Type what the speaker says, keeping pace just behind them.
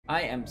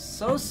I am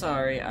so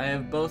sorry. I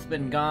have both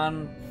been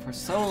gone for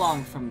so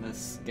long from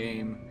this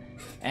game.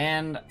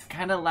 And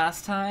kind of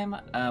last time,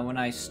 when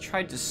I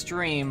tried to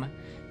stream,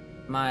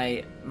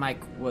 my mic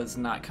was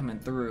not coming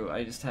through.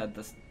 I just had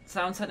the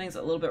sound settings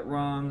a little bit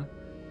wrong.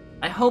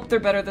 I hope they're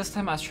better this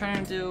time. I was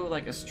trying to do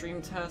like a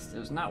stream test. It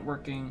was not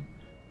working.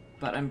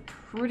 But I'm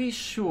pretty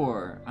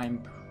sure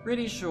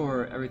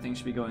everything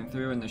should be going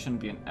through and there shouldn't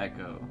be an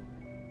echo.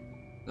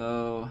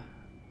 So,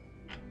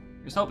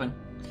 just hoping.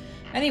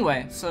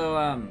 Anyway, so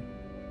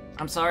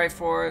I'm sorry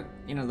for,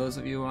 those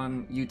of you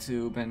on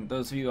YouTube and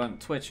those of you on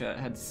Twitch that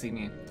had to see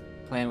me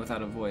playing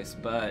without a voice,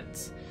 but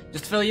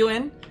just to fill you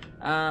in,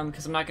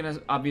 because I'm not going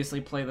to obviously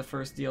play the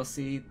first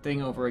DLC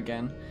thing over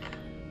again.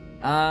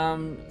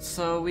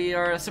 So we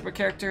are a super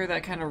character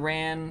that kind of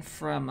ran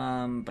from,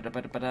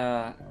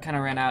 kind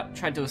of ran out,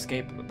 tried to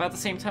escape about the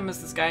same time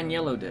as this guy in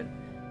yellow did.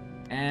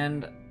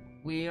 And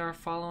we are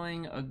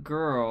following a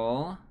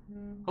girl,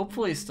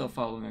 hopefully still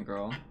following a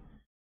girl,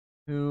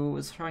 who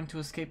was trying to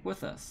escape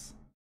with us.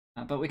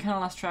 But we kind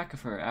of lost track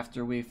of her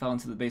after we fell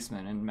into the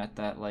basement and met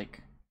that,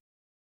 like,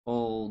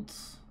 old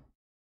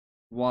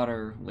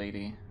water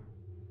lady.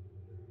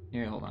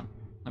 Here, hold on.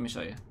 Let me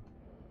show you.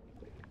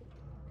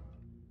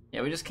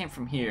 Yeah, we just came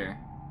from here.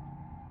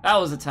 That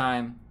was the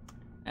time.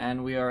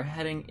 And we are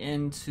heading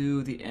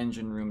into the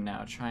engine room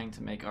now, trying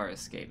to make our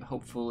escape.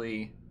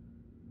 Hopefully,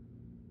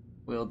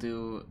 we'll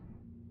do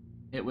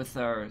it with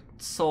our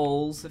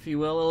souls, if you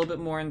will, a little bit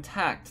more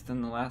intact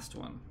than the last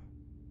one.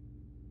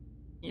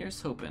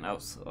 Here's hoping. Oh,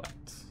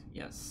 select.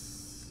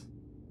 Yes.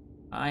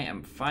 I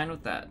am fine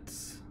with that.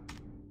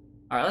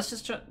 Alright, let's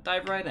just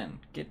dive right in.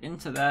 Get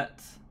into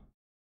that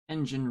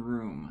engine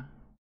room.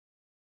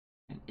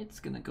 And it's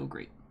gonna go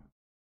great.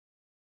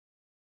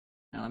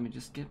 Now let me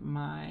just get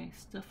my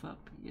stuff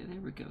up. Yeah,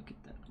 there we go.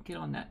 Get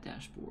on that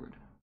dashboard.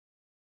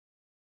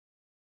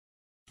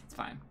 It's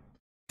fine.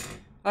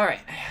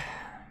 Alright.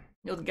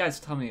 You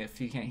guys tell me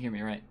if you can't hear me,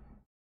 right?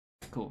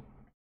 Cool.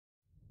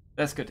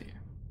 That's good to hear.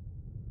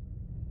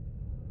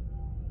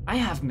 I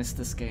have missed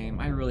this game.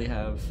 I really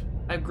have.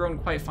 I've grown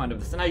quite fond of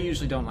this, and I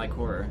usually don't like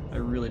horror. I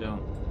really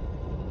don't.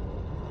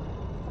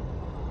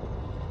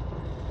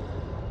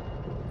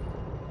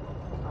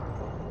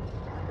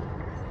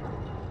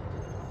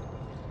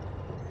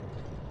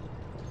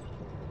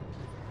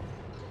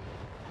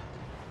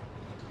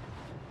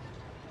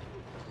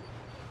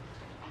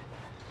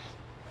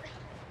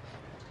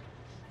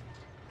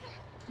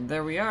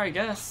 There we are, I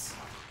guess.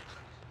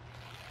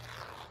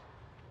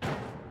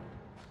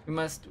 We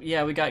must,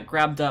 yeah, we got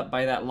grabbed up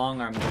by that long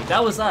arm dude.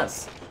 That was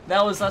us.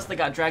 That was us that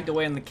got dragged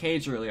away in the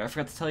cage earlier. I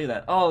forgot to tell you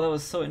that. Oh, that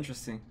was so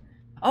interesting.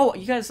 Oh,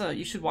 you guys,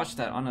 you should watch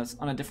that on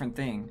a different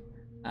thing.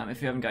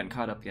 If you haven't gotten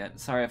caught up yet.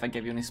 Sorry if I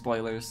gave you any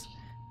spoilers.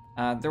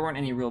 There weren't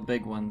any real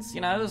big ones.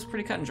 It was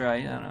pretty cut and dry.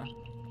 I don't know.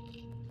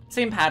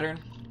 Same pattern.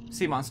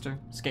 Sea monster.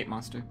 Escape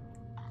monster.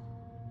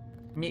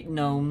 Meet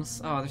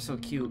gnomes. Oh, they're so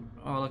cute.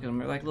 Oh, look at them.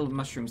 They're like little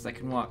mushrooms that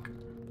can walk.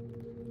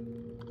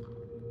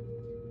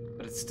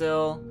 But it's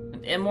still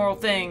an immoral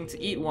thing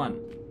to eat one.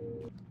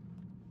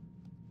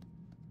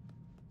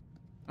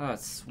 Oh,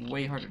 it's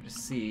way harder to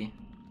see.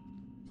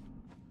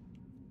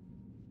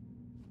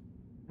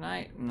 Can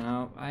I?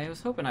 No, I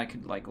was hoping I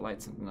could, like,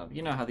 light something up.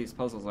 You know how these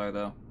puzzles are,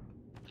 though.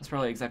 That's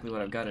probably exactly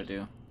what I've got to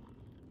do.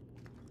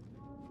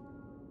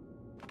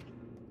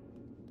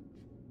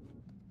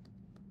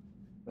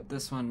 But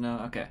this one,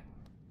 no. Okay.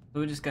 So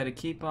we just got to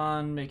keep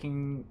on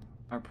making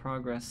our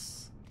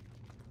progress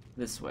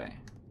this way.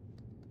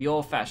 The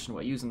old-fashioned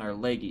way, using our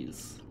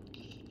leggies.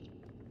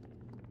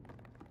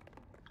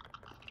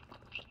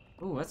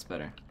 Ooh, that's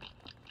better.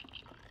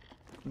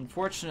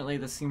 Unfortunately,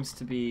 this seems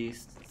to be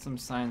some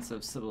signs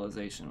of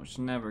civilization, which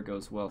never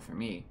goes well for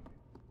me.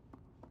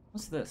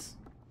 What's this?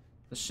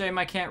 It's a shame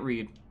I can't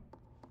read.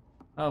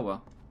 Oh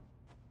well.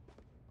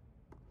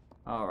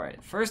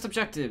 Alright, first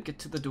objective, get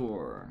to the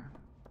door.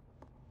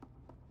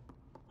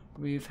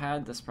 We've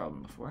had this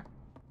problem before.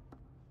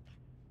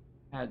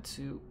 Had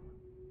to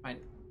find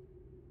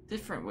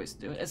different ways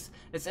to do it.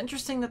 It's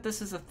interesting that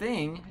this is a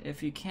thing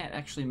if you can't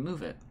actually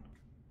move it.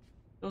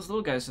 Those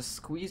little guys just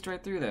squeezed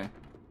right through there.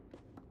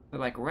 They're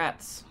like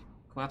rats.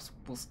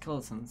 Collapsible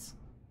skeletons.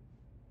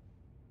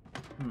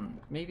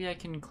 Maybe I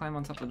can climb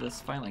on top of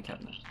this filing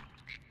cabinet.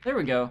 There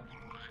we go.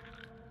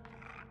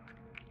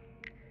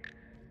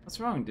 What's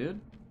wrong,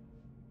 dude?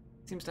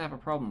 Seems to have a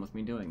problem with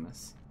me doing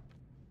this.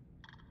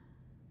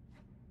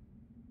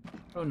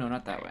 Oh no,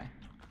 not that way.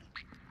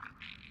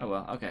 Oh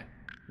well, okay.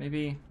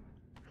 Maybe...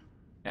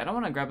 Yeah, I don't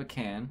want to grab a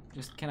can.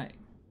 Just, can I...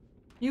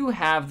 You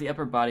have the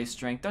upper body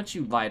strength. Don't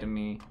you lie to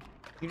me.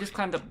 You just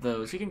climbed up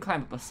those. You can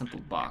climb up a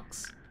simple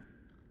box.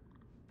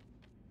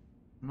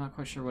 I'm not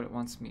quite sure what it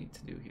wants me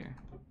to do here.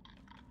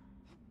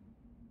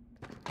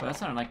 But that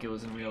sounded like it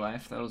was in real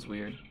life. That was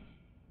weird.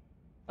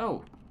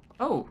 Oh.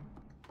 Oh.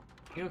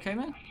 You okay,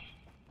 man?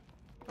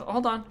 Oh,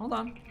 hold on. Hold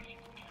on.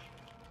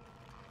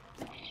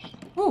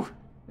 Whew.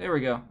 There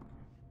we go.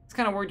 It's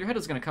kind of worried your head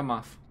was going to come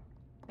off.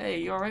 Hey,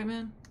 you alright,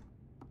 man?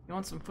 You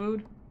want some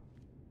food?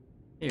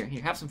 Here,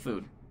 have some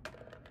food.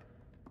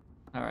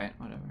 Alright,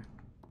 whatever.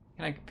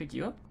 Can I pick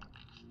you up?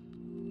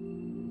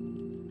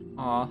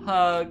 Aw,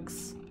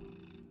 hugs.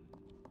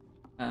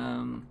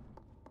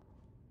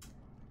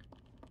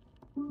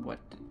 What?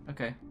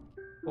 Okay.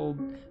 Well,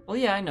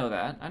 yeah, I know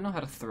that. I know how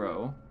to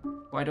throw.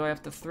 Why do I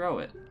have to throw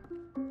it?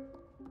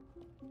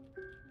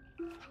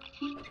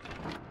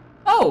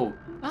 Oh!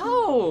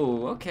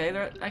 Oh! Okay,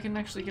 there, I can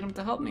actually get him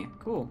to help me.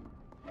 Cool.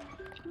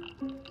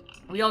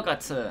 We all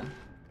got to...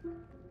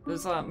 It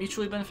was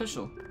mutually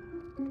beneficial.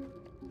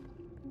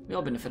 We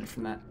all benefited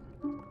from that.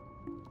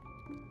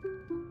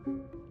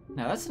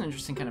 Now that's an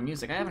interesting kind of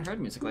music. I haven't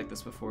heard music like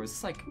this before.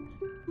 It's like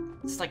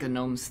a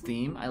gnome's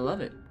theme. I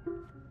love it.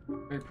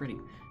 Very pretty.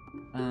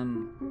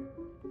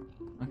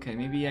 Okay,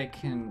 maybe I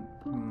can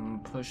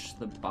push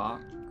the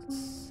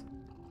box.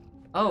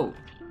 Oh!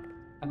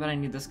 I bet I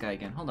need this guy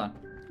again. Hold on.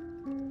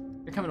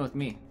 You're coming with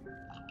me.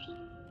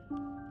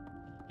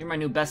 You're my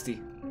new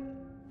bestie.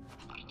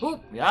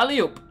 Oop!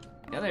 Alley-oop!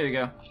 Yeah, there you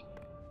go.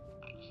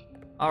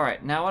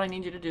 Alright, now what I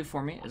need you to do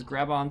for me is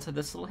grab onto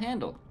this little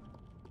handle.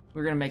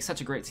 We're gonna make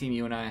such a great team,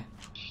 you and I.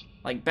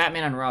 Like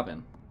Batman and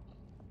Robin.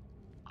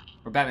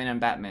 Or Batman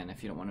and Batman,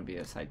 if you don't want to be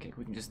a sidekick.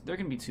 We can just, there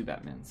can be 2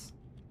 Batmans.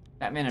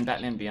 Batman and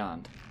Batman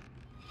Beyond.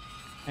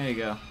 There you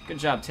go. Good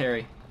job,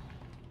 Terry.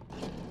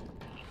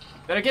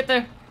 Better get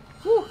there.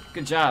 Whew,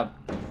 good job.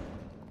 I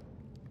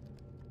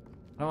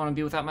don't want to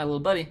be without my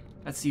little buddy.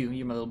 That's you.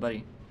 You're my little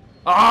buddy.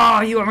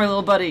 Oh, you are my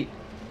little buddy.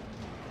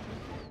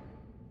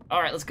 All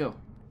right, let's go.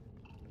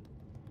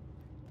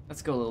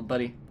 Let's go, little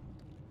buddy.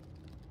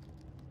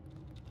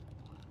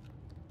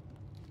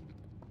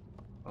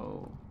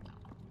 Oh.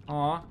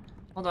 Aw.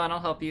 Hold on, I'll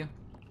help you. I'm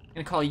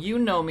gonna call you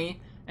Nomi,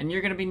 and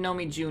you're gonna be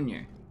Nomi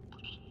Jr.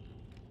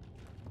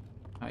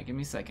 Alright, give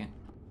me a second.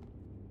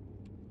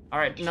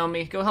 Alright,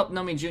 Nomi, go help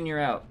Nomi Jr.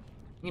 out.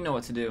 You know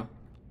what to do.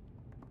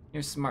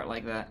 You're smart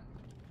like that.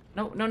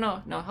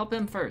 No, help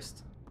him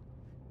first.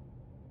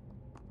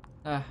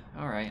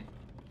 Alright.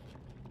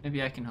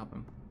 Maybe I can help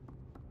him.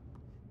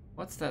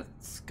 What's that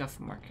scuff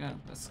mark?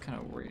 That's kind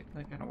of worried.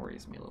 That kind of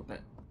worries me a little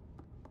bit.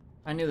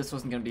 I knew this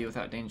wasn't gonna be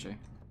without danger.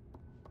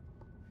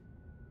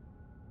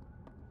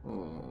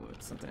 Oh,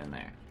 it's something in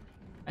there.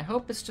 I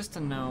hope it's just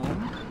a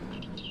gnome.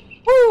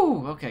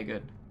 Woo! Okay,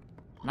 good.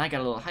 And I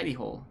got a little hidey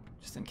hole,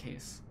 just in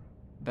case.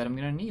 Bet I'm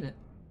gonna need it.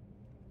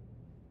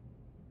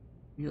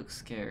 You look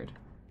scared.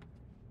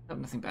 Hope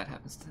nothing bad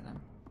happens to them.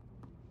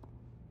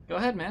 Go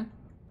ahead, man.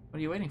 What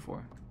are you waiting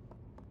for?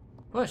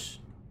 Push.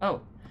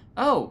 Oh.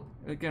 Oh!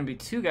 There's gonna be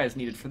 2 guys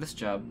needed for this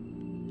job.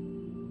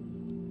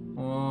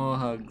 Oh,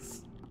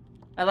 hugs.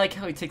 I like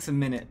how he takes a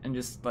minute and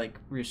just, like,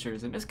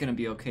 reassures him. It's gonna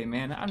be okay,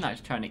 man. I'm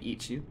not trying to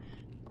eat you.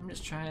 I'm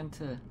just trying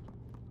to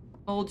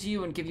hold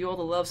you and give you all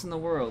the loves in the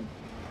world.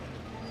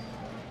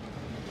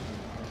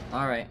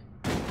 Alright.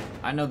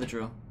 I know the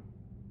drill.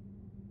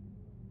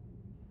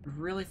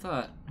 Really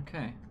thought.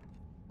 Okay.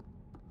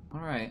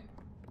 Alright.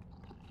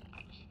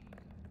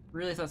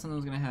 Really thought something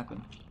was gonna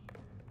happen.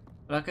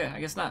 But okay, I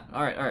guess not.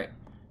 Alright.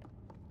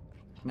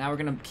 Now we're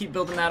gonna keep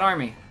building that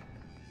army.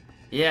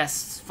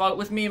 Yes! Fight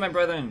with me, my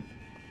brethren!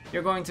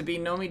 You're going to be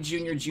Nomi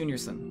Jr.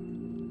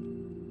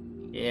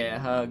 Juniorson. Yeah,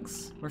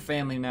 hugs. We're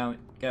family now,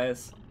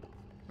 guys.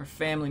 We're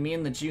family, me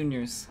and the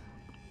juniors.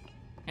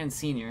 And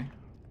senior.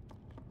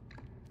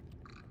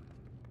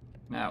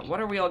 Now, what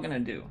are we all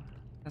gonna do?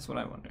 That's what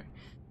I wonder.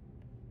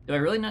 Do I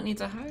really not need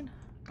to hide?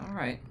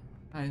 Alright.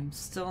 I'm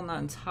still not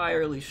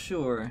entirely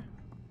sure.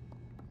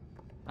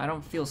 I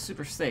don't feel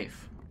super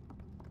safe.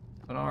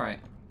 But alright.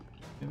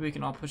 Maybe we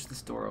can all push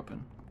this door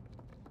open.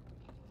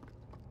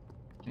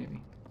 Maybe.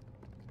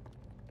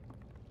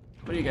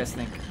 What do you guys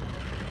think?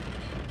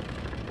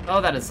 Oh,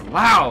 that is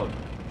loud!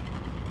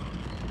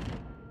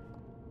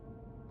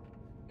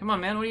 Come on,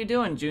 man, what are you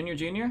doing,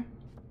 Junior?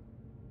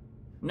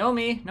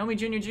 Nomi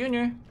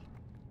Jr.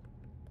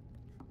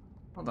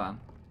 Hold on.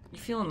 You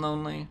feeling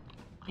lonely?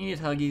 You need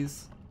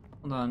huggies?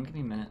 Hold on, give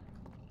me a minute.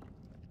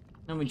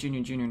 Nomi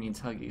Jr.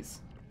 needs huggies.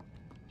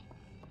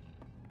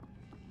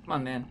 Come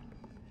on, man.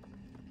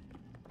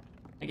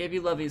 I gave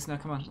you lovies, now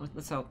come on,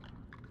 let's help.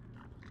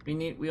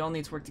 We all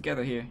need to work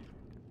together here.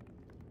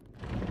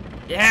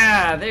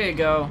 Yeah, there you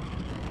go.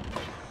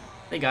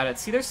 They got it.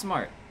 See, they're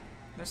smart.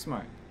 They're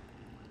smart.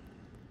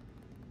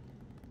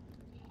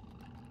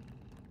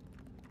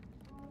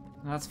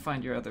 Now let's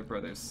find your other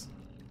brothers.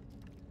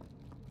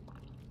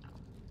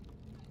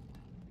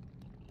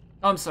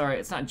 Oh, I'm sorry.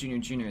 It's not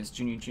Junior. It's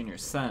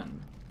Junior's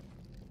son.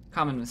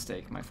 Common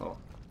mistake. My fault.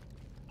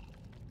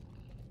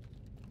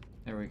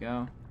 There we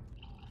go.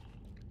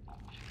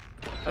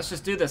 Let's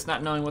just do this,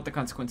 not knowing what the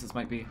consequences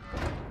might be.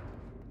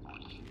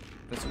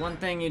 There's one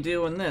thing you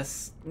do in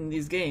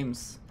these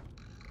games.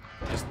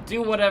 Just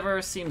do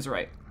whatever seems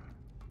right.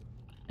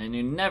 And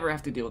you never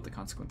have to deal with the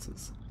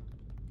consequences.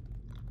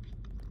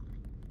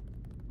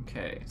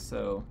 Okay,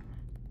 so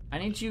I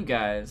need you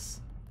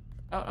guys.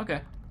 Oh,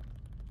 okay.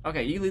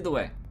 Okay, you lead the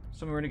way.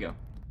 Show me where to go.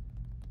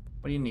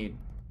 What do you need?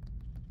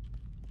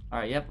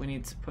 Alright, yep, we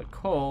need to put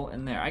coal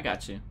in there. I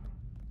got you.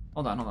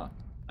 Hold on.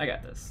 I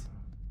got this.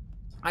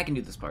 I can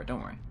do this part,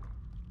 don't worry.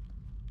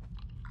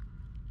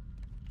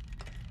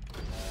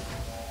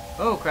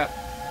 Oh, crap.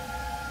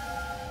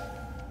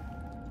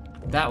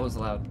 That was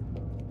loud.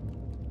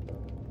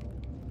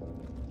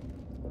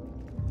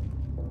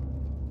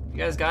 You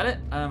guys got it?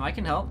 I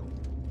can help.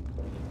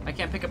 I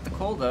can't pick up the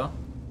coal, though.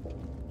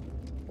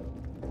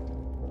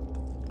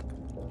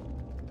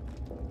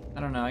 I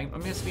don't know.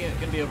 I'm just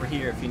gonna be over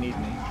here if you need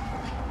me.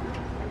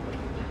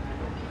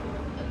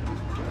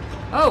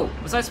 Oh!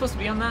 Was I supposed to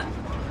be on that?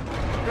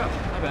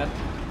 Oh, my bad.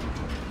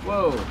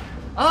 Whoa.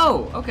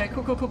 Oh! Okay,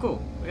 cool, cool, cool,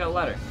 cool. We got a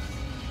ladder.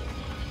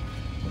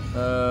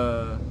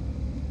 I'm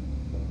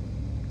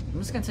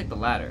just gonna take the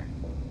ladder,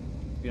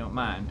 if you don't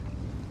mind.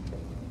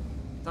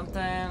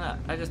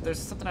 There's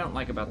something I don't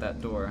like about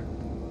that door.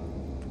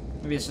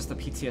 Maybe it's just the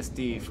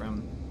PTSD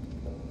from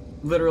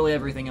literally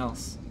everything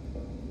else.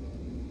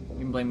 You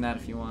can blame that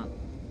if you want.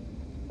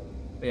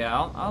 But yeah,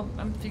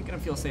 I'm gonna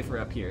feel safer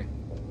up here.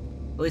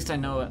 At least I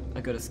know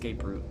a good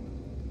escape route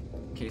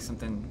in case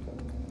something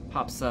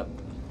pops up.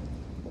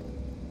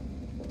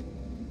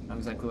 I know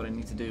exactly what I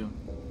need to do.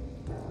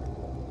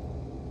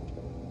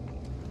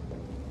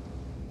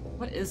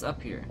 What is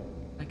up here?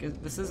 Like,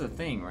 this is a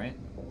thing, right?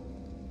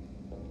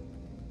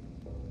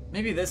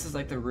 Maybe this is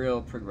like the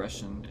real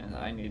progression, and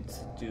I need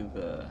to do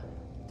the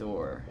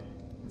door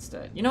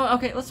instead. You know what?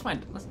 Okay, let's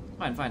find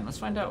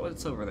out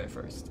what's over there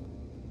first.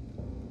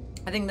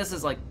 I think this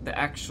is like the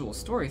actual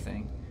story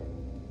thing,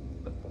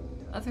 but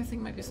the other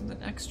thing might be something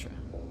extra.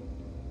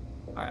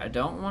 Alright, I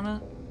don't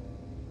wanna...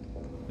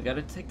 We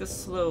gotta take this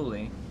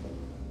slowly.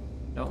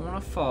 Don't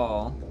wanna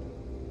fall.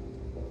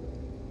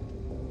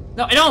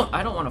 No,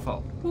 I don't wanna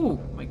fall. Ooh,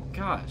 my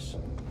gosh.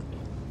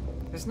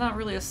 There's not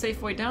really a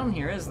safe way down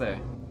here, is there?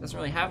 Doesn't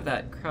really have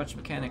that crouch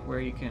mechanic where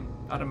you can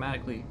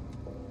automatically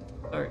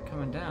start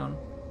coming down.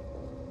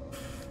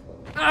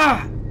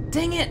 Ah!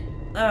 Dang it!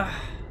 I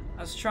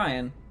was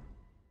trying.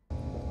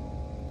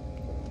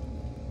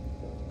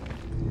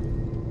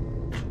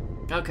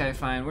 Okay,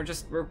 fine. We're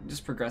just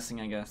progressing,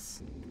 I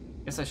guess.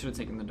 Guess I should have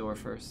taken the door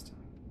first.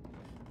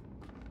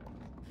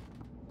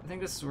 I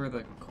think this is where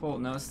the coal...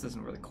 No, this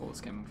isn't where the coal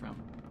is coming from.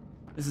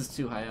 This is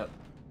too high up.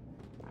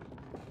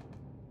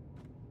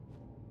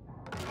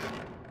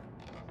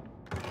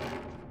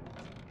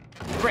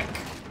 Brick!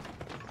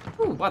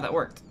 Ooh, wow, that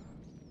worked.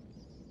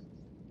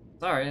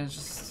 Sorry, it's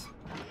just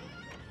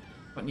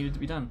what needed to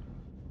be done.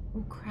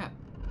 Oh crap.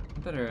 I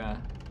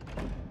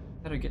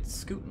better get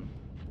scooting.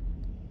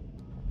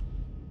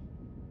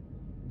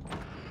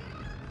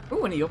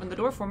 Ooh, and he opened the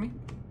door for me.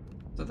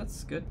 So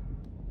that's good.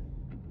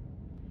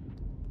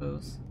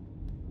 Suppose.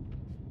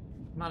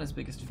 I'm not his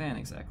biggest fan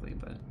exactly,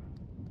 but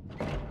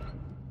I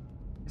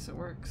guess it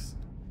works.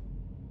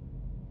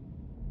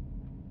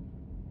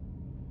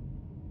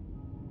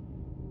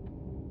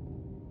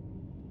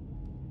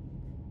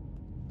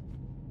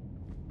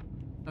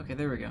 Okay,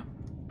 there we go.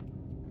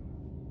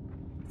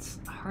 It's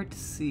hard to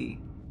see.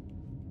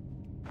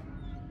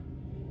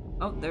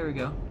 Oh, there we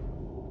go.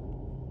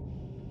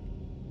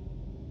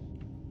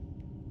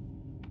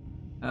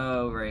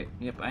 Oh, right.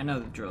 Yep, I know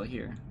the drill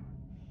here.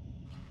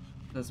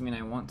 Doesn't mean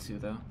I want to,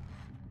 though.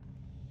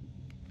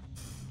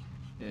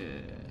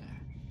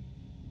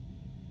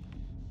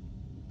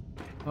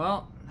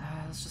 Well,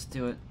 let's just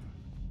do it.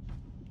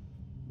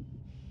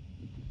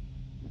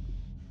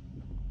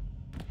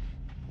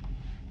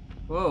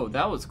 Whoa,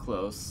 that was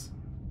close.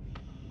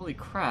 Holy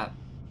crap.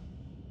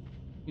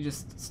 He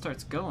just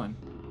starts going.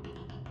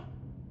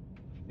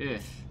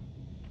 Ugh.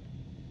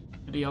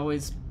 Did he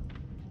always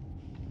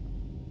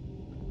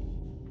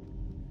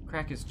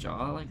crack his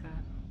jaw like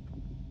that?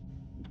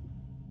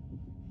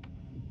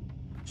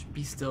 Should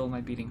be still,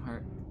 my beating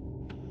heart.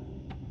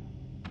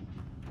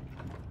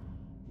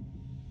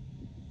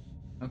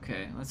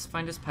 Okay, let's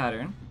find his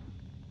pattern.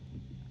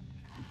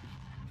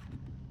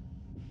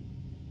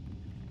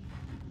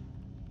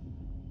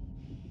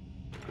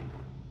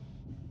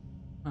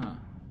 Huh.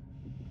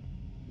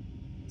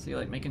 So you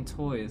like making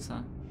toys,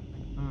 huh?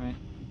 Alright.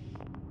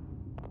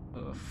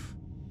 Oof.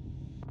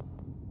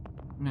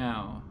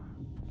 Now,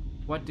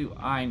 what do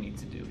I need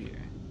to do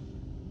here?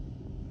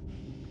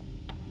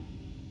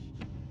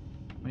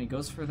 When he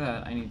goes for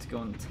that, I need to go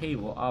on the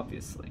table,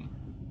 obviously.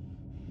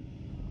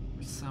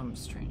 For some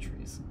strange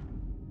reason.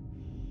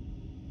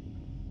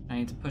 I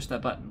need to push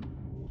that button.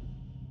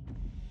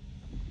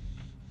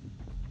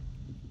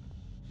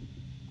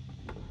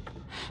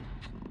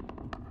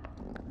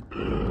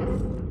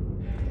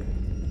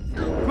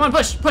 Come on,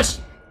 push! Push!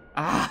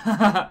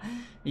 Ah,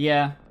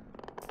 yeah.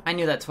 I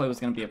knew that toy was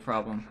gonna be a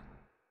problem.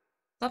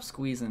 Stop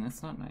squeezing,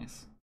 it's not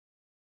nice.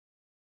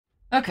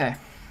 Okay.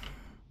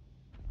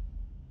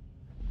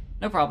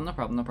 No problem, no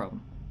problem, no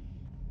problem.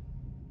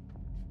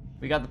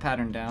 We got the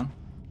pattern down.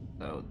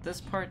 So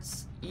this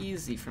part's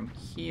easy from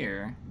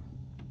here.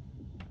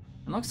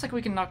 It looks like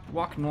we can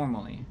walk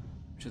normally,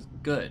 which is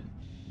good.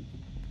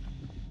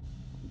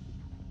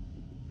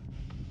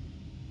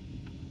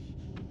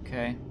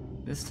 Okay,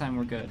 this time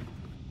we're good.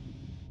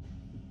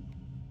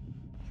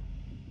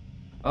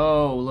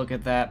 Oh, look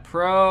at that.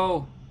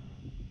 Professional.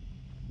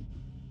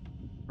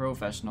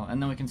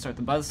 And then we can start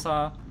the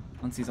buzzsaw.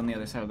 Once he's on the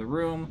other side of the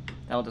room,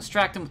 that'll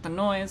distract him with the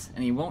noise,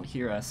 and he won't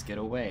hear us get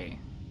away.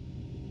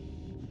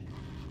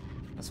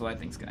 That's what I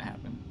think's gonna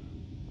happen.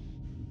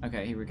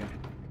 Okay, here we go.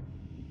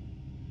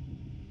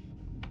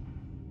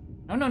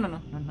 No, no, no, no,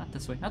 no, not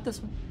this way, not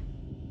this way.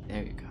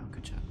 There you go,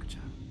 good job, good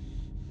job.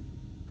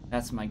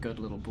 That's my good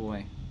little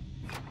boy.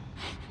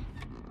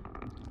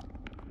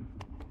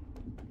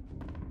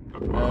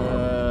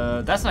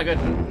 That's not good.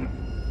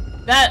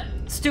 That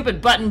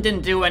stupid button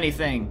didn't do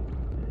anything.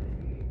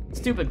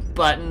 Stupid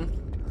button.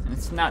 And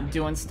it's not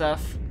doing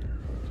stuff.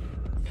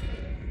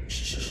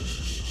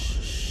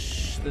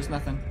 Shh. There's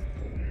nothing.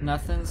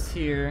 Nothing's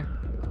here.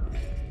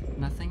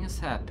 Nothing is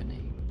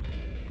happening.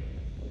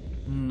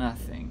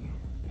 Nothing.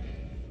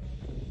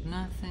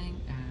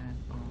 Nothing at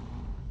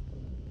all.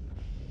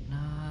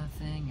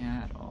 Nothing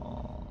at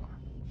all.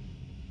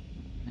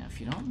 Now,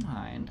 if you don't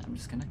mind, I'm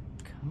just gonna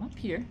come up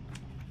here.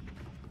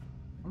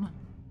 Come on.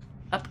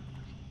 Up.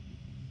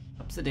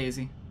 Up's the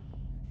daisy.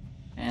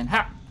 And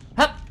hop!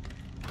 Hop!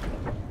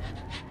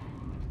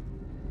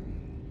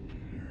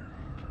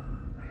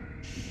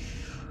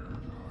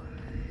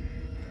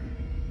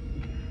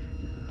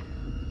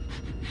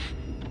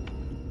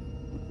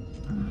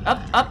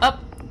 Up, up,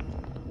 up!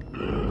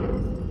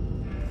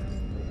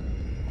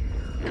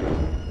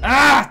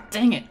 Ah!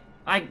 Dang it!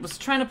 I was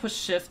trying to push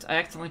shift, I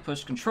accidentally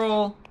pushed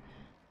control.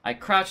 I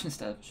crouched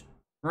instead of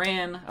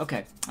ran.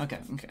 Okay.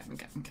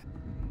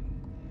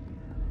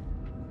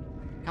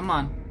 Come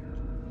on.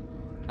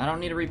 I don't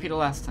need to repeat it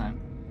last time.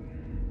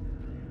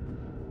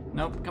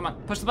 Nope, come on,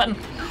 push the button.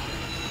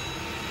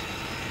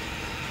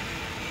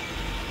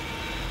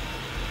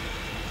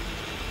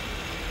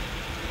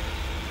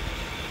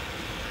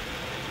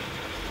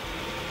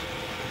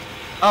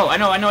 Oh, I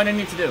know what I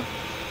need to do.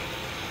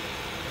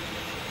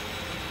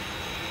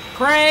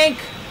 Crank!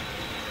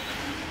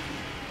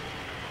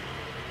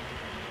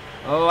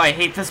 Oh, I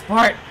hate this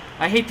part.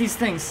 I hate these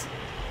things.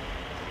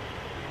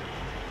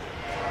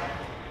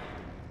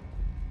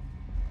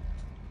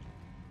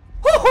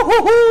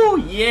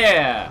 Woo-hoo-hoo-hoo!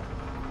 Yeah!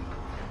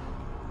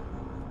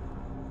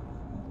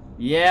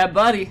 Yeah,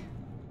 buddy.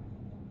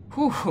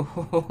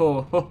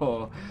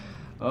 Woo-hoo-hoo-hoo-hoo.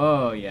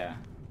 Oh, yeah.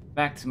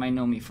 Back to my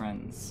Nomi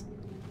friends.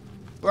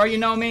 Where are you,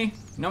 Nomi?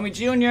 Nomi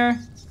Jr.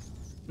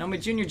 Nomi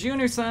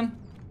Jr., son.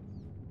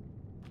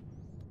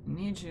 I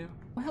need you.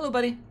 Oh, hello,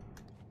 buddy.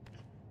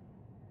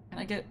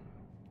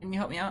 Can you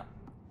help me out?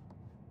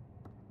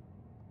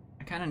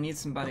 I kind of need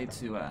somebody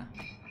to,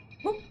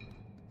 whoop.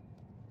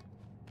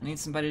 I need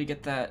somebody to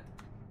get that,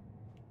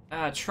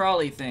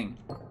 trolley thing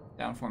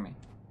down for me.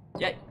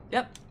 Yeah,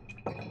 yep.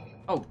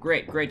 Oh,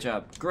 great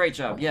job. Great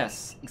job,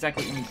 yes.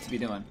 Exactly what you need to be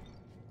doing.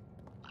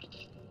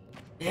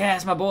 Yeah,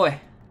 it's my boy.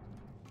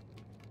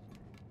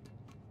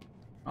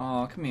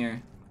 Oh, come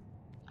here.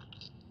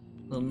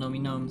 Little Nomi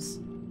gnomes.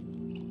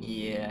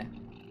 Yeah.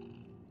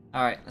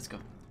 Alright, let's go.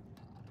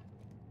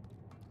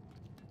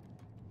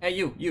 Hey,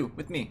 you,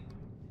 with me.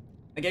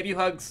 I gave you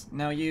hugs,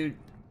 now you're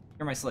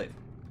my slave.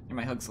 You're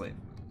my hug slave.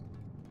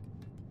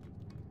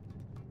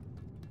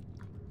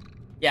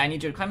 Yeah, I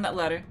need you to climb that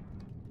ladder.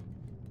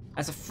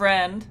 As a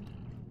friend.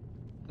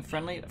 A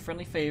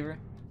friendly favor.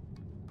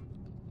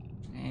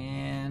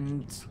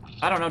 And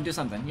I don't know, do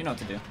something. You know what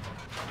to do.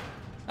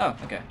 Oh,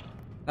 okay.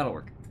 That'll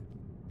work.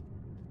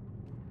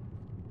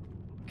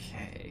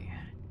 Okay.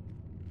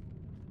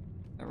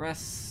 The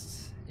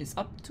rest is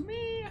up to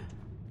me.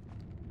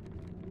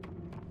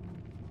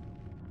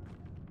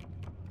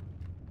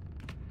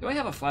 Do I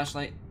have a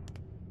flashlight?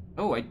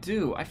 Oh, I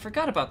do. I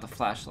forgot about the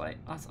flashlight.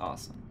 That's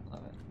awesome.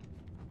 Love it.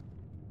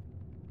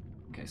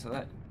 Okay, so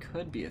that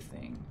could be a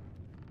thing.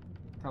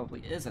 Probably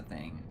is a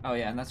thing. Oh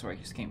yeah, and that's where I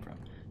just came from.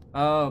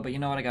 Oh, but you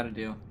know what I gotta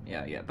do?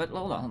 Yeah. But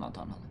hold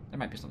on. There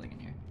might be something in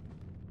here.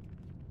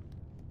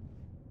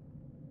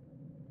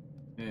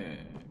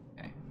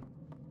 Okay.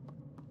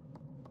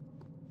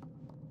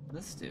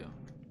 Let's do.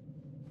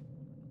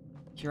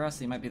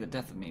 Curiosity might be the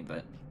death of me,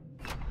 but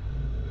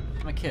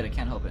I'm a kid, I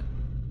can't help it.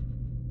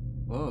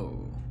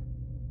 Whoa.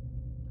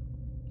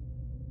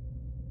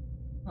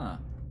 Huh.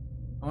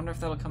 I wonder if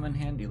that'll come in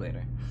handy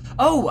later.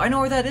 Oh, I know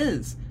where that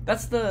is.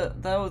 That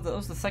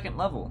was the second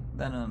level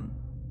that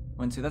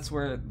went to. That's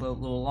where the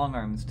little long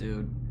arms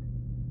dude,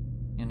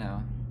 you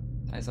know,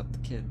 ties up the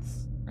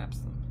kids, wraps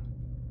them.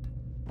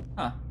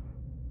 Huh.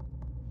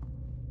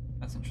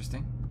 That's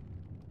interesting.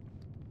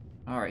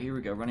 All right, here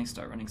we go. Running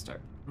start.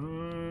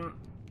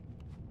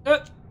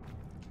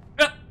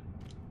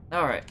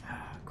 All right.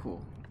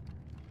 Cool.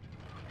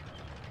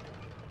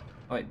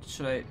 Oh, wait,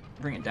 should I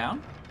bring it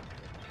down?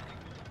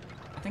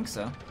 I think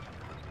so.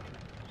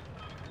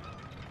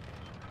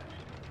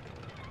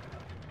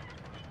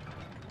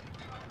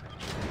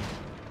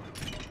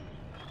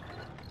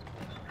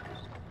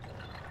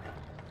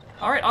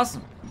 Alright,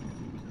 awesome.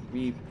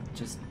 We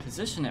just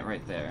position it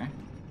right there.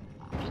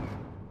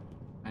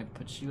 I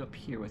put you up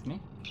here with me.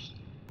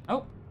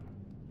 Oh!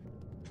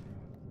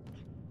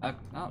 Oh,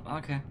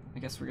 okay. I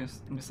guess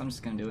I'm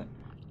just gonna do it.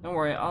 Don't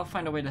worry, I'll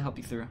find a way to help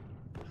you through.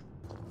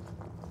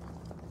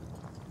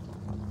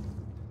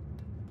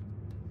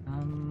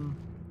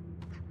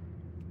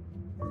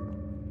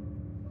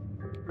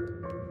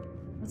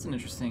 That's an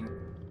interesting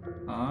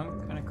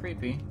song. Kind of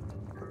creepy.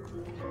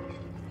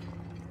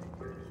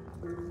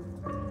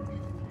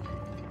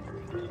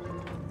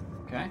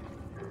 Okay.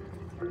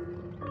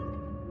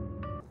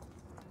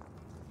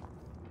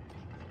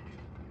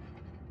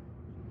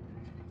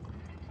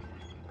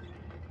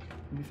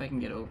 Maybe if I can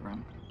get over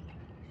him.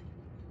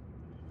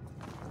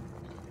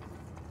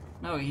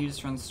 No, he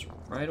just runs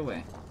right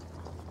away.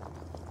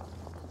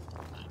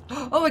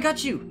 Oh, I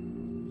got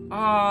you!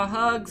 Aw,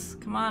 hugs!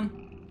 Come on.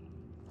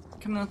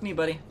 Come in with me,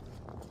 buddy.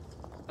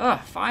 Ugh,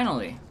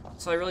 finally!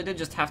 So I really did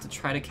just have to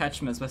try to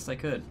catch him as best I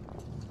could.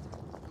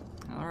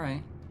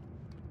 Alright.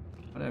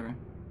 Whatever.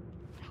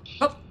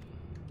 Oh!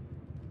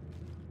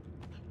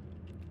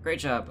 Great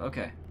job,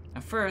 okay.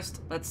 Now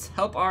first, let's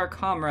help our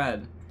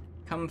comrade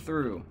come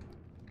through.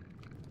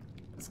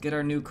 Let's get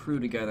our new crew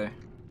together.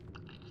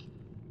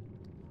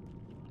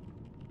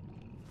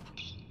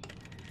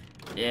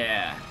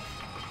 Yeah.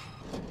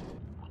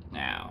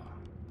 Now.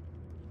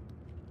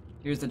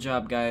 Here's the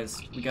job,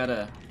 guys. We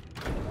gotta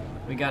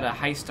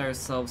heist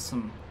ourselves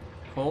some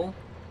coal.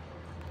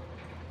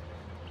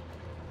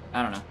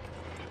 I don't know.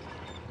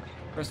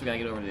 First we gotta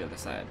get over to the other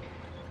side.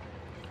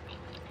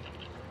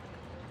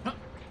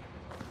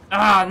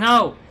 Ah,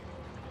 no!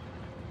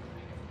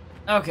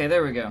 Okay,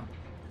 there we go.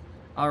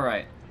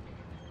 Alright.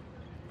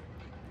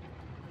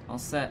 All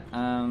set.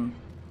 Oh,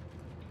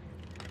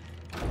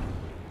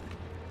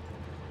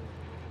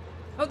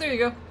 there you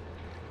go.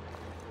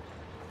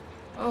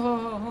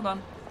 Oh, hold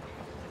on.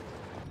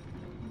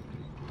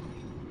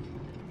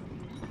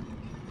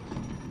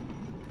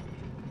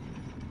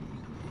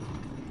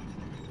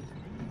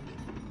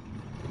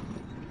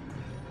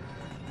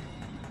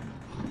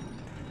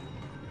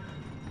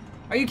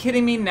 Are you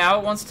kidding me? Now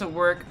it wants to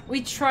work?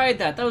 We tried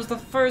that. That was the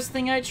first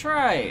thing I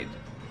tried.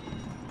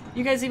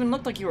 You guys even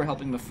looked like you were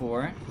helping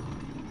before.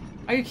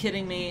 Are you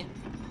kidding me?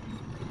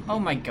 Oh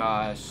my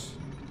gosh.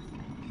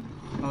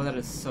 Oh, that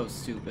is so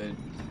stupid.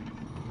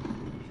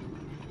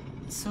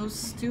 So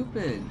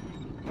stupid.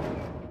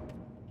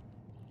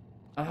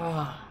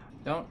 Ah,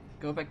 don't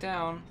go back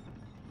down.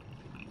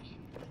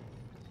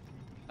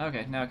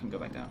 Okay, now I can go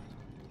back down.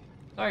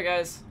 Sorry,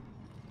 guys.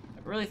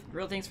 Really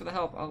thanks for the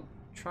help. I'll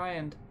try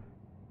and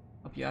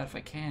help you out if I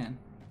can.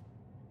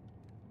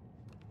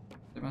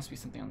 There must be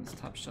something on this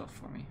top shelf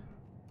for me.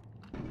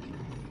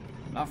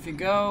 Off you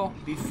go.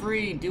 Be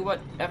free. Do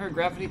whatever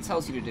gravity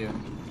tells you to do.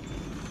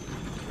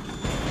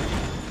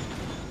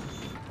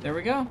 There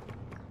we go.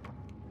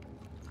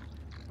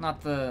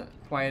 Not the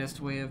quietest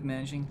way of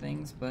managing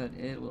things, but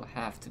it will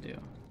have to do.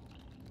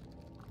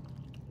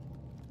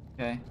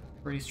 Okay,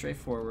 pretty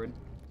straightforward.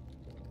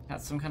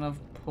 Has some kind of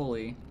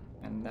pulley,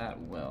 and that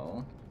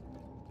will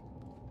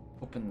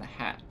open the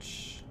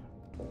hatch.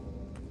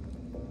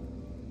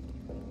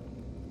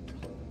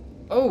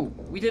 Oh,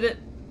 we did it!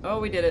 Oh,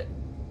 we did it!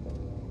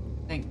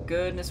 Thank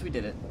goodness we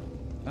did it.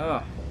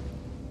 Ugh.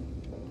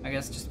 I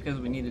guess just because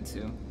we needed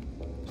to.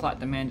 Plot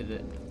demanded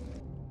it.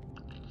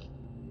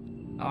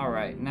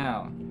 Alright,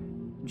 now,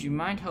 would you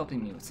mind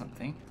helping me with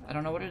something? I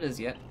don't know what it is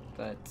yet,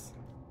 but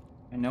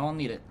I know I'll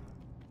need it.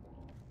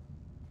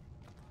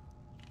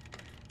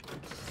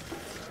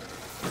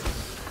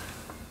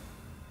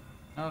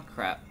 Oh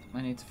crap,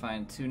 I need to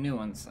find 2 new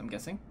ones, I'm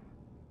guessing.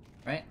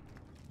 Right?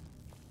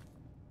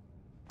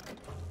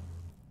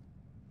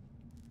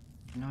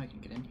 I know I can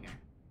get in here.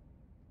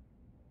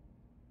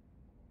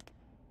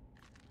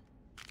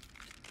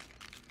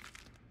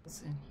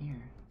 What's in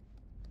here?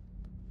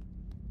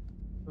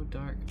 So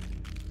dark.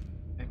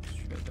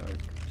 Extra dark.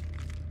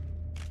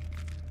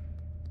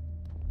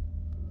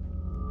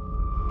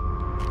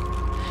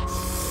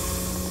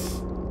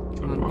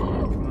 Come on, come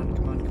on, come on,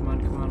 come on, come on,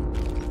 come on.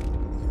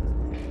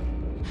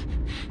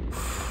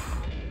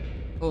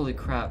 Holy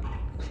crap.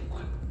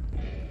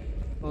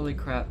 Holy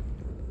crap.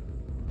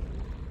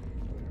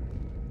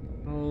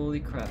 Holy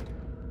crap.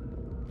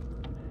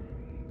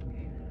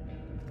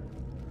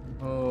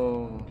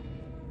 Oh.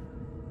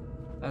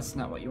 That's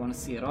not what you want to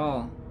see at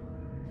all.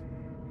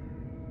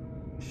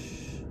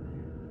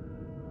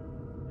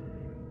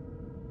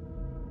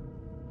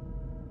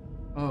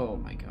 Oh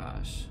my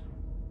gosh.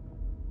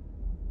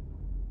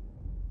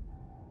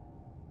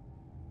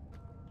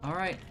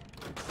 Alright.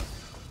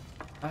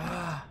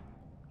 Ah.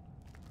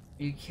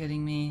 Are you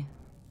kidding me?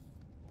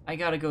 I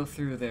gotta go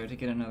through there to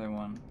get another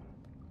one.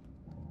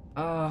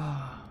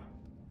 Ah.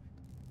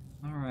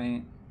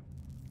 Alright.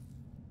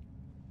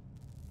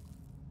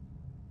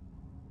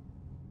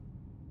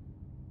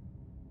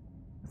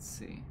 Let's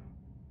see.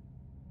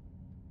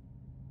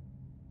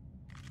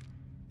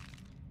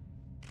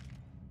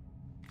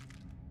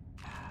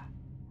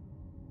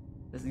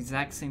 The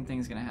exact same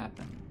thing's gonna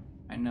happen.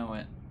 I know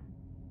it.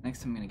 Next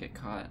time I'm gonna get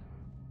caught.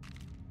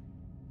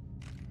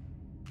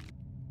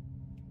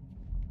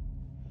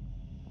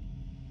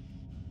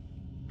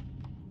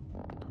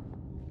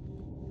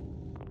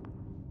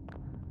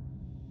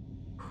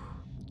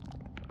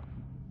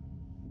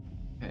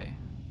 Okay.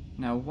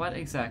 Now what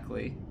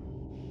exactly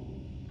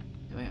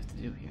do I have to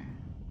do here?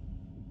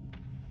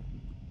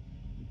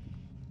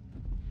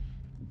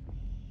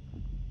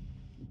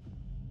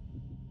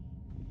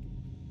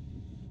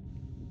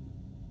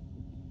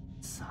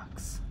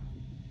 sucks.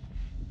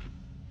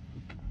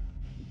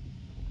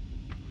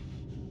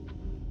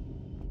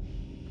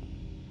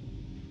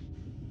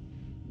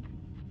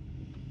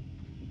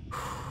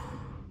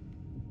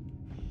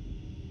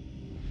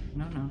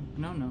 No, no,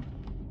 no, no.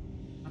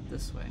 Not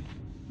this way.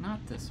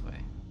 Not this way.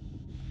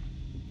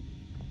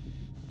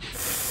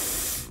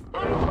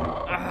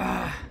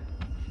 Ah.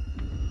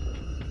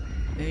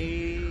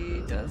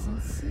 He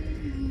doesn't see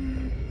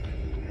me.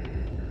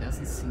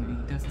 Doesn't see me.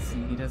 Doesn't see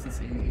me. Doesn't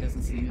see me.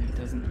 Doesn't see me.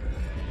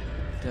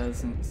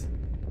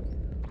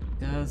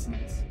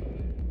 Doesn't.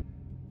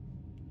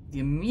 The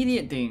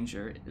immediate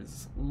danger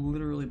is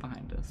literally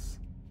behind us.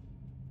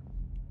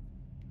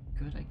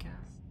 Good, I guess.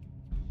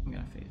 I'm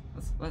gonna face.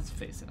 Let's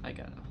face it. I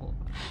got a whole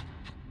bunch.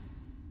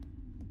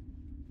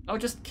 Oh,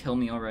 just kill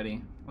me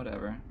already.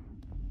 Whatever.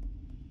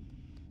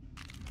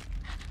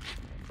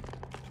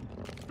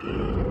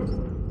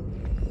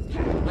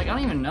 Like, I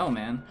don't even know,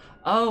 man.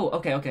 Oh,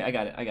 okay, okay, I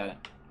got it, I got it.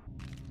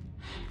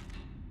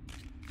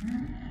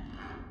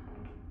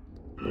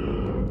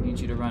 I need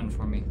you to run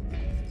for me.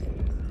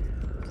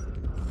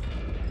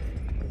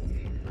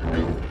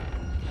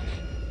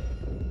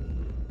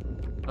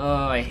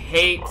 Oh, I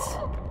hate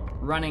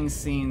running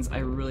scenes, I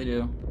really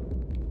do.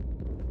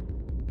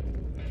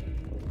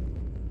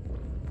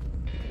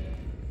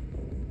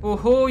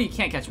 Oh, you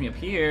can't catch me up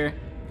here.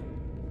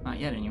 Not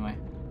yet, anyway.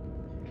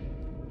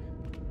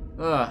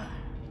 Ugh.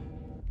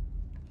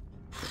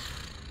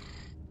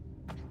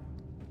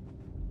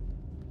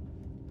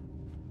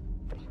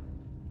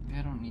 Maybe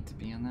I don't need to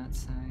be on that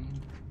side.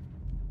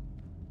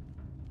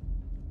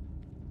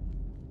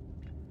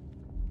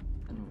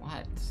 And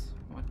what?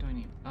 What do I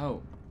need?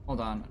 Oh,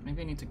 hold on.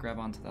 Maybe I need to grab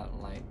onto that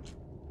light.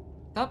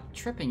 Stop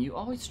tripping. You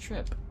always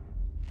trip.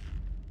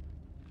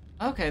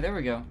 Okay, there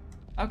we go.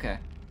 Okay.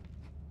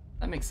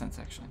 That makes sense,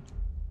 actually.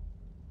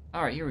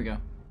 Alright, here we go.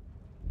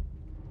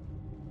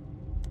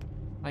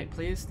 Light,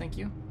 please. Thank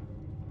you.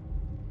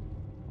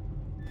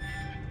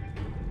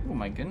 Oh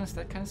my goodness,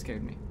 that kind of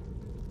scared me.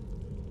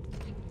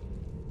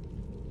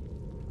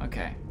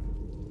 Okay.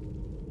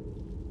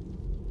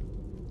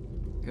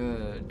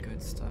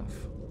 Good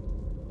stuff.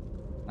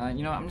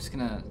 You know, I'm just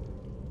gonna...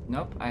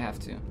 Nope, I have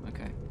to.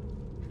 Okay.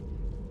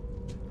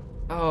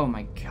 Oh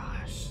my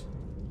gosh.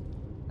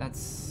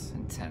 That's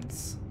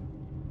intense.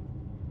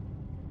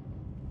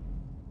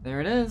 There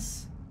it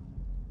is.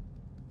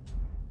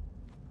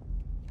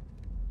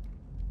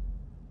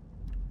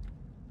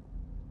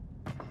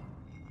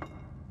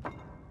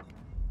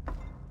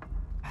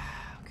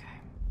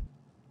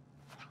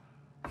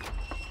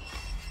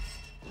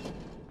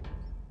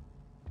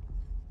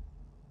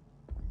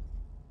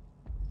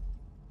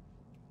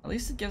 At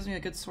least it gives me a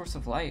good source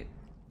of light.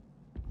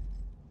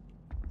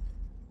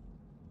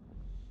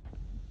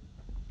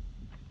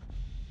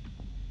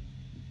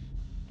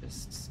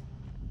 Just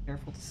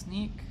careful to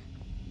sneak.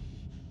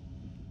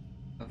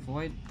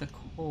 Avoid the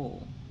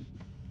coal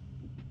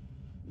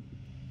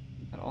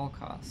at all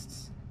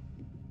costs.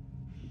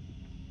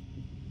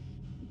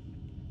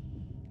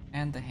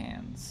 And the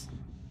hands.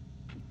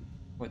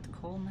 Avoid the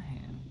coal and the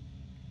hand.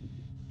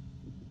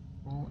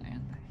 Coal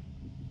and the hand.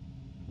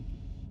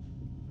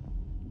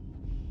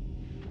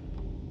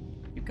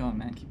 Keep going,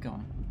 man, keep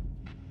going.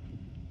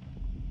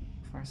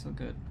 So far, so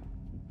good.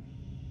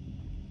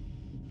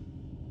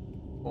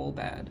 Coal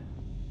bad.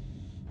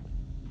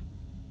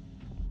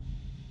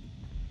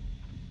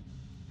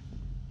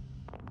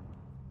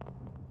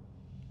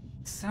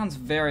 Sounds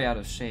very out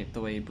of shape the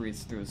way he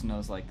breathes through his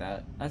nose like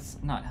that. That's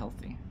not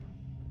healthy.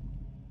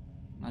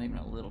 Not even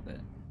a little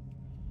bit.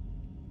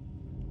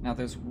 Now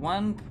there's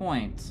one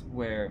point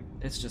where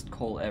it's just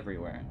coal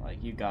everywhere.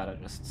 Like, you gotta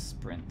just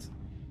sprint.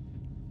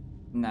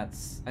 And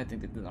that's, I think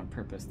they did it on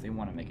purpose. They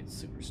want to make it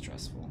super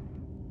stressful.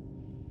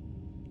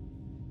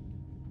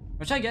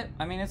 Which I get.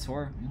 I mean, it's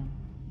horror, you know.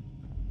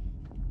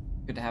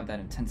 Good to have that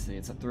intensity.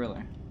 It's a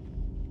thriller.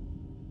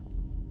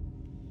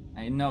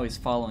 I know he's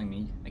following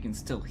me. I can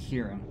still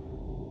hear him.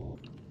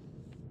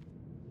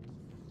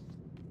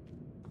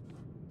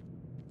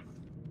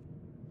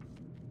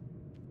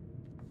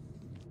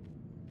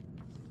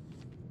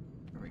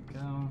 There we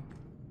go.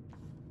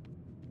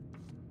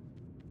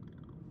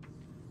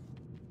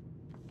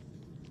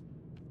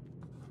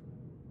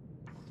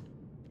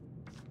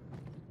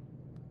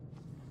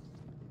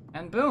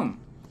 And boom!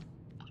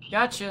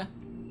 Gotcha!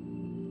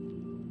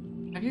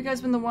 Have you guys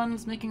been the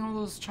ones making all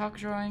those chalk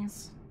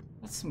drawings?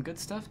 That's some good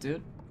stuff,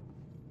 dude.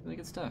 Really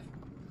good stuff.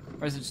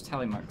 Or is it just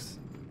tally marks?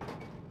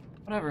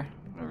 Whatever.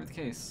 Whatever the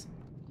case.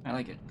 I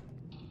like it.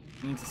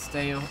 You need to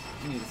stay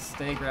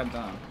grabbed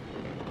on.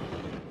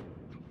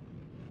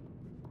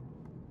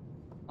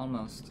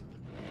 Almost.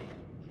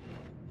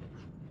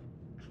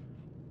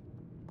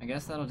 I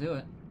guess that'll do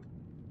it.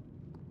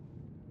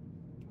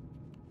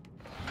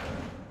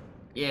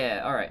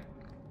 Yeah, alright.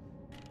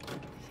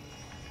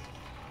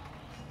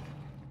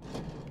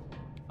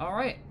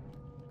 Alright.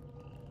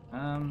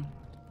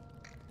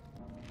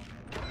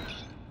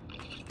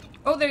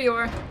 Oh, there you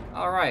are!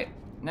 Alright.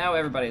 Now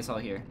everybody's all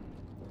here.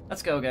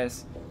 Let's go,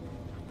 guys.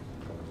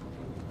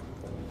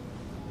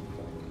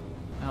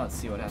 Now let's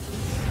see what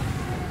happens.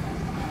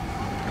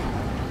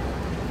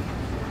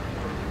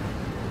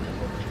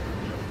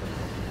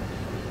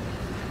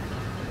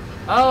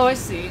 Oh, I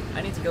see.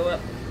 I need to go up.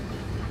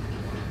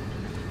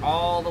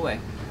 All the way.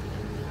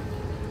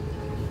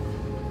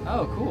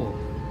 Oh, cool.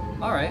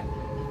 Alright.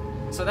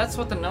 So that's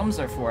what the gnomes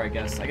are for, I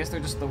guess. I guess they're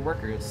just the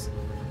workers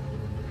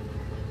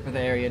for the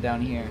area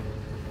down here.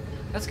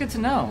 That's good to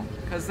know,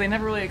 because they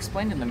never really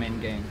explained in the main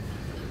game.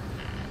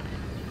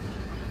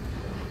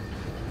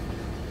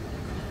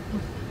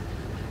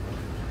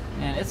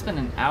 Man, it's been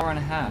an hour and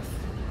a half.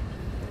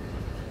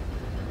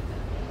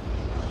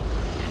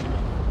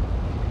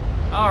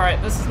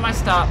 Alright, this is my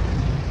stop.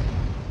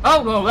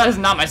 Oh, no, that is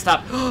not my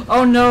stop.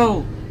 Oh,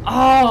 no.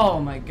 Oh,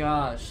 my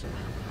gosh.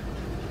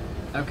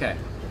 Okay.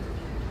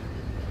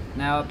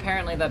 Now,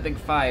 apparently that big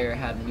fire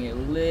had me a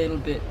little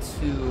bit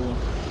too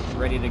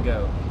ready to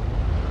go.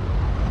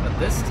 But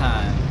this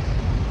time...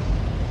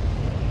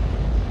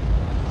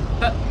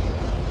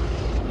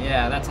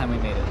 Yeah, that time we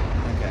made it.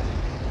 Okay.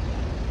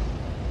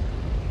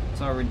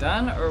 So are we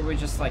done, or are we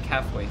just like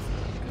halfway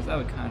through? Because that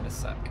would kind of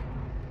suck.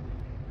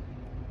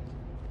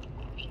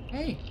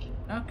 Hey!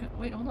 Okay,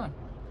 wait, hold on.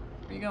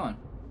 Where are you going?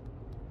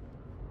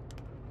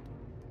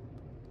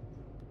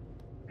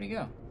 Where'd you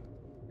go?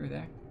 Through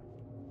there?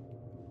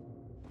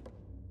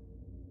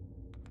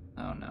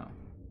 Oh no.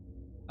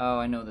 Oh,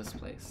 I know this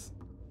place.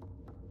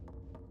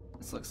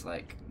 This looks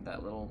like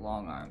that little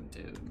long-armed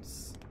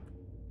dude's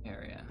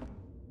area.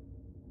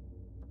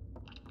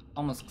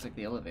 Almost looks like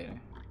the elevator.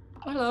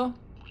 Oh, hello.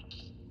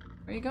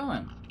 Where are you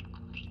going?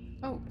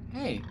 Oh,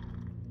 hey.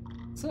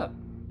 What's up?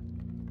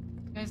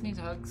 You guys need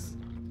hugs?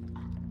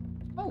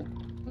 Oh,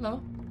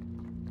 hello.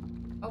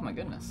 Oh my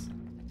goodness.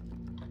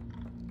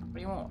 What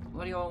do you want?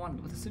 What do you all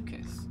want with a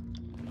suitcase?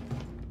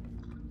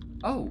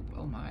 Oh,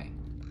 oh my.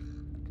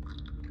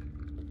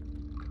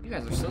 You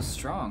guys are so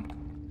strong.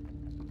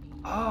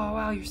 Oh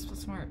wow, you're so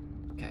smart.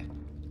 Okay.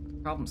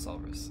 Problem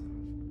solvers.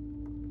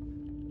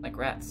 Like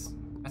rats.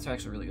 Rats are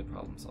actually really good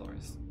problem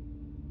solvers.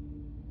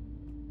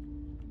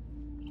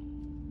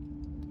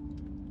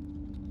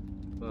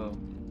 Whoa.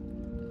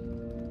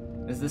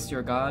 Is this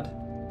your god?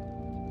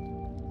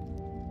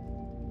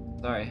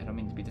 Sorry, I don't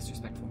mean to be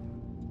disrespectful.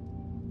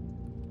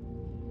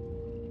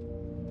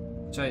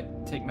 Should I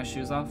take my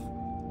shoes off?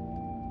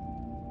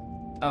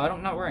 Oh,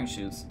 I'm not wearing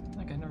shoes.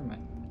 Okay, never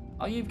mind.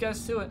 I'll leave you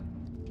guys to it.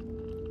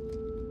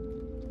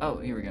 Oh,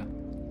 here we go.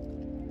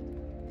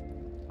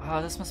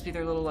 Oh, this must be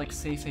their little, like,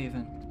 safe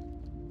haven.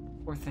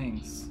 Poor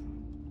things.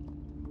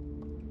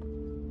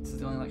 This is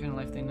the only kind of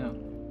life they know.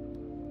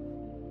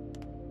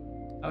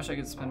 I wish I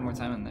could spend more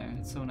time in there.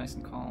 It's so nice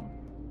and calm.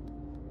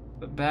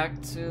 But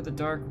back to the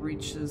dark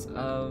reaches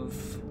of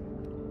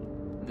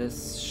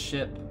this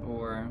ship,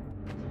 or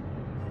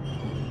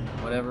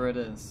whatever it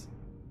is.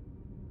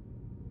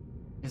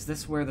 Is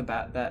this where the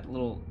that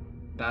little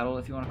battle,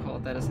 if you want to call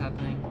it that, is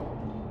happening?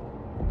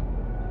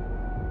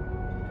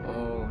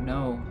 Oh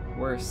no,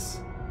 worse.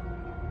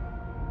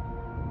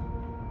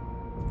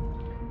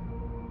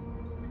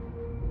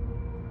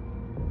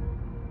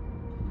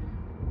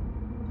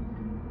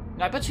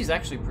 I bet she's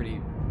actually pretty.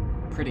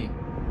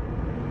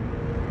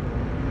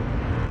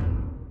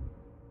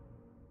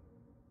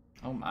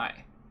 Oh my.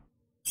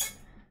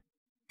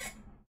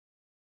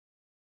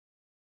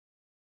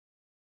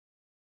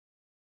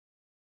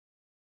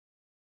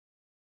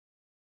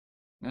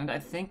 And I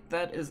think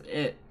that is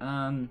it.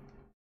 I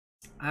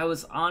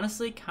was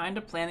honestly kind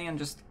of planning on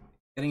just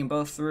getting them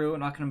both through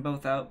and knocking them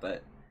both out,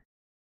 but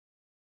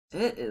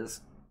it is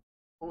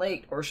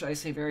late, or should I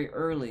say very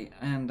early,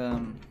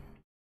 and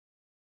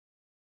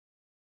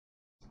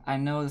I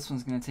know this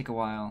one's gonna take a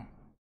while.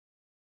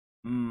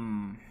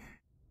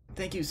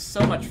 Thank you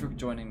so much for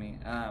joining me,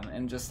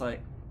 and just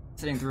like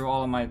sitting through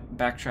all of my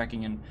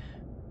backtracking and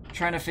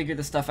trying to figure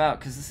this stuff out,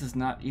 because this is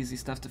not easy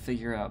stuff to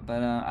figure out.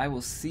 But I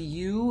will see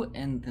you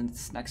in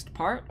this next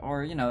part,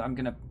 or you know, I'm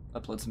gonna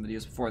upload some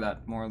videos before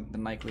that, more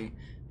than likely.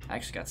 I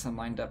actually got some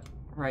lined up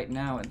right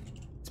now, and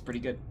it's pretty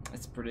good.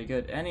 It's pretty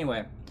good.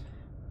 Anyway,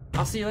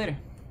 I'll see you later.